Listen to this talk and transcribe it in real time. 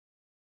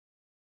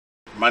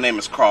My name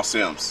is Carl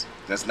Sims.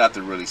 There's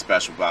nothing really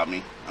special about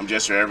me. I'm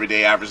just your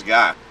everyday average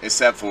guy,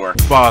 except for...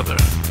 Father,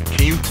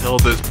 can you tell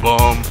this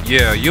bum?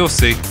 Yeah, you'll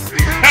see.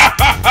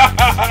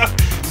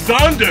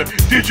 Thunder,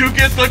 did you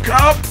get the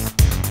cup?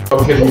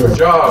 Okay, your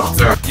job,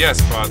 sir.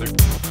 Yes, Father.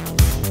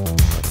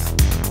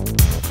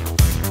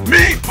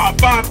 Meet my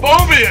five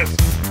phobias,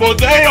 for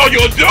they are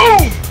your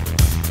doom!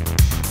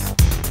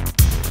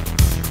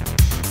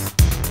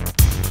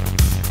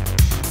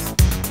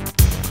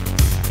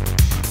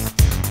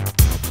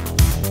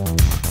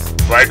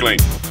 Franklin,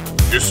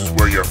 this is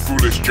where your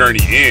foolish journey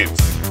ends.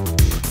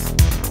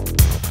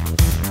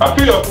 I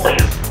feel for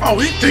you. Oh,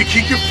 he think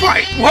he can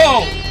fight.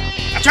 Whoa!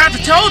 I tried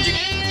to told you!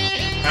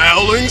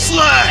 Howling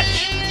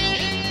Slash!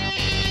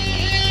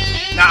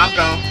 Nah, I'm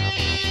gone.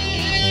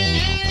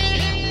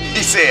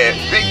 He said,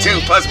 Big Two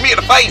punch me in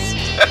the face!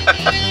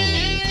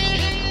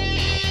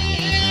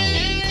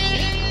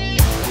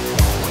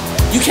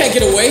 You can't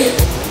get away.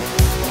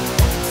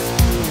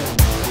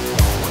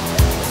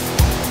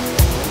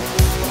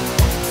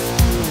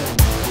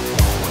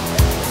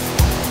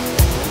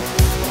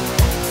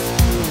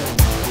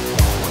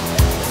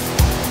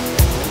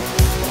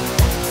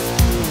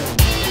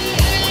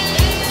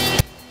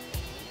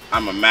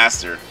 I'm a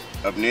master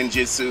of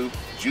ninjutsu,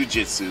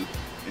 jujitsu,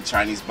 and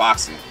Chinese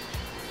boxing.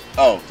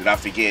 Oh, did I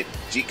forget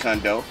Jeet Kune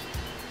Do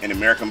and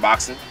American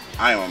boxing?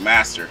 I am a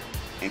master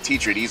and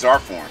teacher of these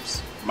art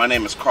forms. My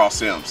name is Carl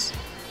Sims.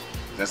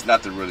 There's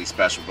nothing really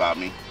special about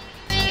me.